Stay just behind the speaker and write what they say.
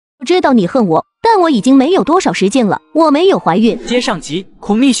知道你恨我，但我已经没有多少时间了，我没有怀孕。接上集，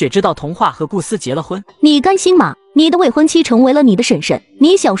孔蜜雪知道童话和顾思结了婚，你甘心吗？你的未婚妻成为了你的婶婶，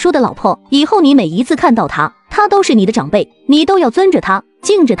你小叔的老婆，以后你每一次看到她，她都是你的长辈，你都要尊着她，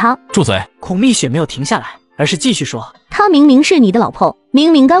敬着她。住嘴！孔蜜雪没有停下来，而是继续说，她明明是你的老婆，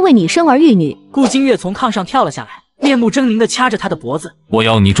明明该为你生儿育女。顾金月从炕上跳了下来，面目狰狞地掐着他的脖子，我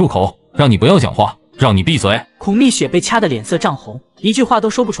要你住口，让你不要讲话，让你闭嘴！孔蜜雪被掐得脸色涨红，一句话都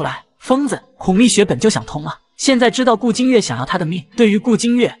说不出来。疯子！孔蜜雪本就想通了，现在知道顾金月想要她的命，对于顾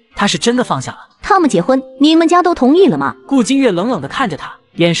金月，她是真的放下了。他们结婚，你们家都同意了吗？顾金月冷冷地看着他，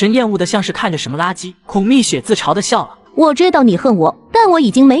眼神厌恶的像是看着什么垃圾。孔蜜雪自嘲地笑了。我知道你恨我，但我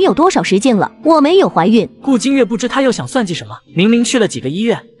已经没有多少时间了，我没有怀孕。顾金月不知他又想算计什么，明明去了几个医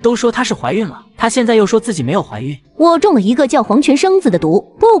院，都说她是怀孕了，她现在又说自己没有怀孕。我中了一个叫黄泉生子的毒，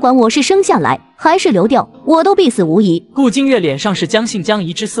不管我是生下来还是流掉，我都必死无疑。顾金月脸上是将信将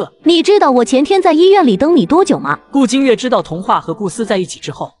疑之色。你知道我前天在医院里等你多久吗？顾金月知道童话和顾思在一起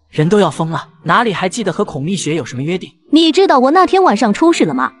之后，人都要疯了，哪里还记得和孔蜜雪有什么约定？你知道我那天晚上出事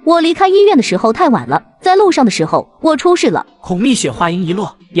了吗？我离开医院的时候太晚了，在路上的时候我出事了。孔蜜雪话音一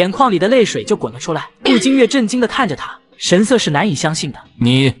落，眼眶里的泪水就滚了出来。顾金月震惊地看着他，神色是难以相信的。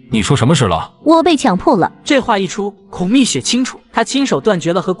你说什么事了？我被强迫了。这话一出，孔蜜雪清楚，她亲手断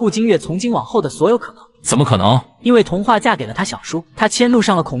绝了和顾金月从今往后的所有可能。怎么可能？因为童话嫁给了他小叔，他迁怒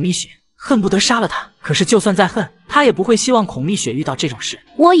上了孔蜜雪，恨不得杀了他。可是就算再恨，他也不会希望孔蜜雪遇到这种事。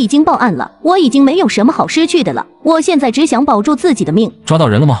我已经报案了，我已经没有什么好失去的了，我现在只想保住自己的命。抓到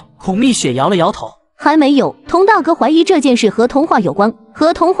人了吗？孔蜜雪摇了摇头，还没有。童大哥怀疑这件事和童话有关，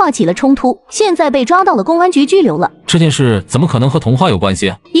和童话起了冲突，现在被抓到了公安局拘留了。这件事怎么可能和童话有关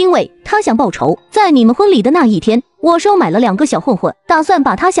系？因为他想报仇，在你们婚礼的那一天，我收买了2个小混混，打算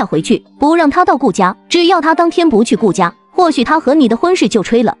把他吓回去，不让他到顾家。只要他当天不去顾家，或许他和你的婚事就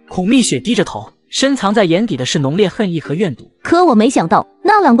吹了。孔蜜雪低着头，深藏在眼底的是浓烈恨意和怨毒。可我没想到，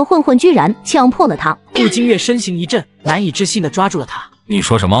那2个混混居然强迫了他。顾金月身形一震，难以置信地抓住了他。你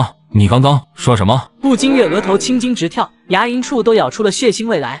说什么？你刚刚说什么？顾金月额头青筋直跳，牙龈处都咬出了血腥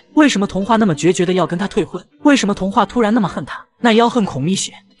未来。为什么童话那么决绝的要跟他退婚？为什么童话突然那么恨他？那妖恨孔蜜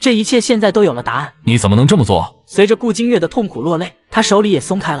雪，这一切现在都有了答案。你怎么能这么做？随着顾金月的痛苦落泪，他手里也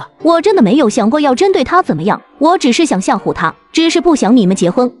松开了。我真的没有想过要针对他怎么样，我只是想吓唬他，只是不想你们结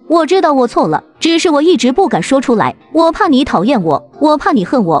婚。我知道我错了，只是我一直不敢说出来，我怕你讨厌我，我怕你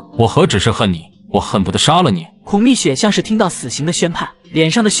恨我。我何止是恨你，我恨不得杀了你。孔蜜雪像是听到死刑的宣判，脸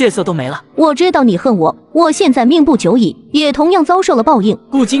上的血色都没了。我知道你恨我，我现在命不久矣，也同样遭受了报应。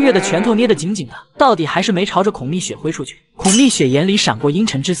顾金月的拳头捏得紧紧的，到底还是没朝着孔蜜雪挥出去。孔蜜雪眼里闪过阴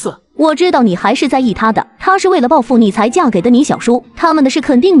沉之色。我知道你还是在意他的，他是为了报复你才嫁给的你小叔，他们的事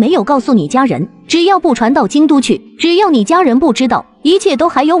肯定没有告诉你家人，只要不传到京都去，只要你家人不知道，一切都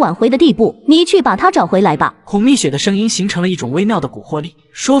还有挽回的地步，你去把他找回来吧。孔蜜雪的声音形成了一种微妙的蛊惑力，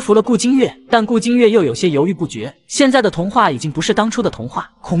说服了顾金月，但顾金月又有些犹豫不决。现在的童话已经不是当初的童话，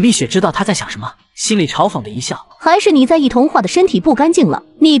孔蜜雪知道他在想什么，心里嘲讽的一笑。还是你在意童话的身体不干净了？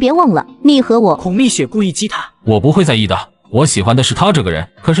你别忘了，你和我……孔蜜雪故意激他，我不会在意的。我喜欢的是他这个人，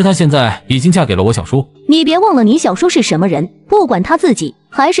可是他现在已经嫁给了我小叔。你别忘了你小叔是什么人，不管他自己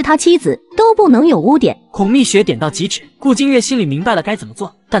还是他妻子，都不能有污点。孔蜜雪点到即止，顾金月心里明白了该怎么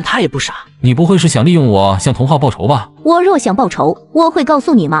做，但他也不傻。你不会是想利用我向童话报仇吧？我若想报仇，我会告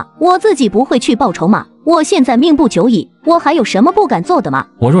诉你吗？我自己不会去报仇吗？我现在命不久矣，我还有什么不敢做的吗？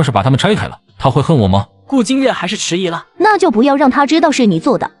我若是把他们拆开了，他会恨我吗？顾金月还是迟疑了。那就不要让他知道是你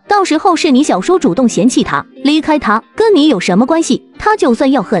做的，到时候是你小叔主动嫌弃他，离开他，跟你有什么关系？他就算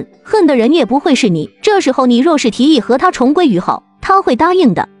要恨，恨的人也不会是你。这时候你若是提议和他重归于好，他会答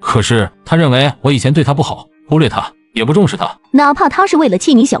应的。可是他认为我以前对他不好，忽略他，也不重视他。哪怕他是为了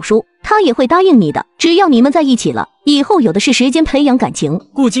气你小叔，他也会答应你的。只要你们在一起了，以后有的是时间培养感情。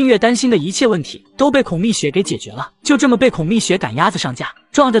顾金月担心的一切问题都被孔蜜雪给解决了，就这么被孔蜜雪赶鸭子上架，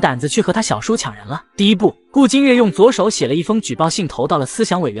壮着胆子去和他小叔抢人了。第一步，顾金月用左手写了一封举报信投到了思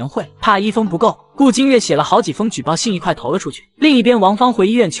想委员会，怕一封不够，顾金月写了好几封举报信一块投了出去。另一边，王芳回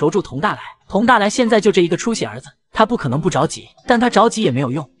医院求助童大来，童大来现在就这一个出血儿子，他不可能不着急，但他着急也没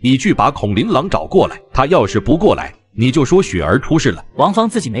有用。你去把孔琳琅找过来，他要是不过来，你就说雪儿出事了。王芳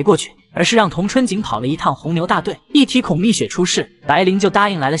自己没过去，而是让童春锦跑了一趟红牛大队。一提孔蜜雪出事，白灵就答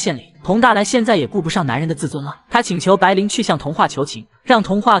应来了县里。童大来现在也顾不上男人的自尊了，他请求白灵去向童话求情，让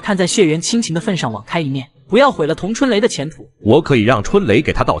童话看在血缘亲情的份上网开一面，不要毁了童春雷的前途。我可以让春雷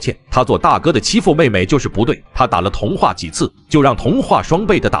给他道歉，他做大哥的欺负妹妹就是不对，他打了童话几次，就让童话双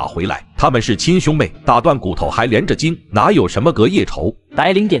倍的打回来。他们是亲兄妹，打断骨头还连着筋，哪有什么隔夜仇？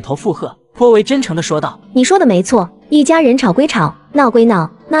白灵点头附和，颇为真诚地说道：你说的没错，一家人吵归吵，闹归闹，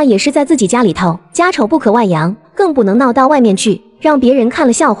那也是在自己家里头，家丑不可外扬，更不能闹到外面去，让别人看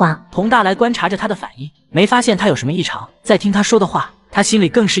了笑话。佟大来观察着他的反应，没发现他有什么异常。再听他说的话，他心里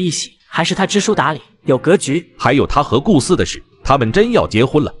更是一喜，还是他知书达理，有格局。还有他和顾思的事，他们真要结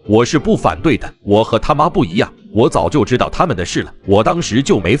婚了，我是不反对的。我和他妈不一样，我早就知道他们的事了，我当时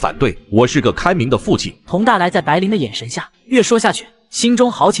就没反对，我是个开明的父亲。佟大来在白灵的眼神下越说下去，心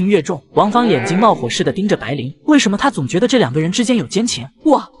中豪情越重。王芳眼睛冒火似的盯着白灵，为什么他总觉得这两个人之间有奸情？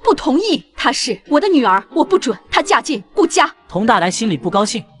我不同意，她是我的女儿，我不准她嫁进顾家。佟大来心里不高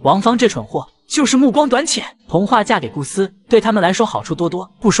兴，王芳这蠢货就是目光短浅。童话嫁给顾思，对他们来说好处多多。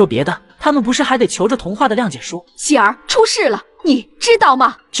不说别的，他们不是还得求着童话的谅解书？喜儿出事了，你知道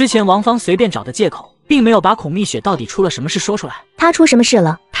吗？之前王芳随便找的借口，并没有把孔蜜雪到底出了什么事说出来。他出什么事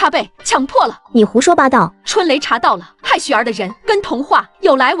了？他被强迫了。你胡说八道！春雷查到了害雪儿的人跟童话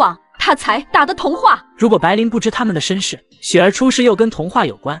有来往，他才打的童话。如果白灵不知他们的身世，雪儿出事又跟童话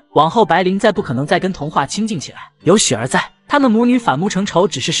有关，往后白灵再不可能再跟童话亲近起来。有雪儿在，他们母女反目成仇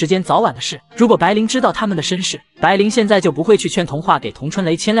只是时间早晚的事。如果白灵知道他们的身世，白灵现在就不会去劝童话给童春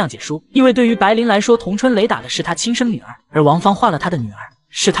雷签谅解书，因为对于白灵来说，童春雷打的是他亲生女儿，而王芳换了他的女儿，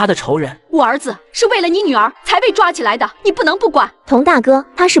是他的仇人。我儿子是为了你女儿才被抓起来的，你不能不管。佟大哥，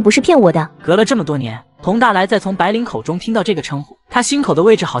他是不是骗我的？隔了这么多年，佟大来再从白灵口中听到这个称呼，他心口的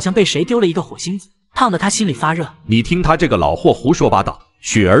位置好像被谁丢了一个火星子，烫得他心里发热。你听他这个老货胡说八道，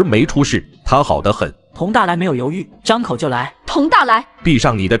雪儿没出事，他好得很。佟大来没有犹豫，张口就来。佟大来，闭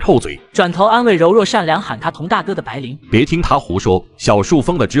上你的臭嘴！转头安慰柔弱善良喊他佟大哥的白灵，别听他胡说，小树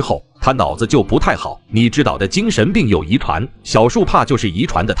疯了之后，他脑子就不太好。你知道的，精神病有遗传，小树怕就是遗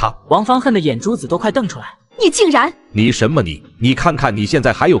传的他。王芳恨的眼珠子都快瞪出来。你竟然……你什么你看看你现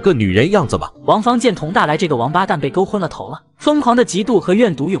在还有个女人样子吗？王芳见佟大来这个王八蛋被勾昏了头了，疯狂的嫉妒和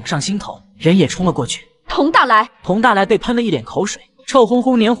怨毒涌上心头，人也冲了过去。佟大来，佟大来被喷了一脸口水，臭烘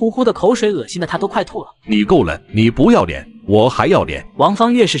烘黏糊糊的口水恶心的他都快吐了。你够了，你不要脸，我还要脸。王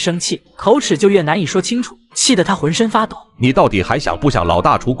芳越是生气，口齿就越难以说清楚，气得他浑身发抖。你到底还想不想老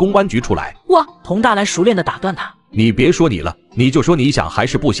大出公安局出来？佟大来熟练的打断他，你别说你了，你就说你想还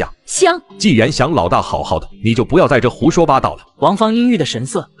是不想？想。既然想老大好好的，你就不要在这胡说八道了。王芳阴郁的神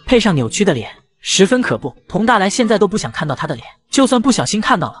色配上扭曲的脸，十分可怖。佟大来现在都不想看到他的脸，就算不小心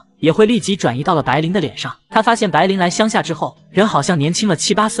看到了，也会立即转移到了白灵的脸上。他发现白灵来乡下之后，人好像年轻了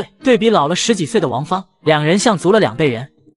7、8岁，对比老了10几岁的王芳，两人像足了2倍人。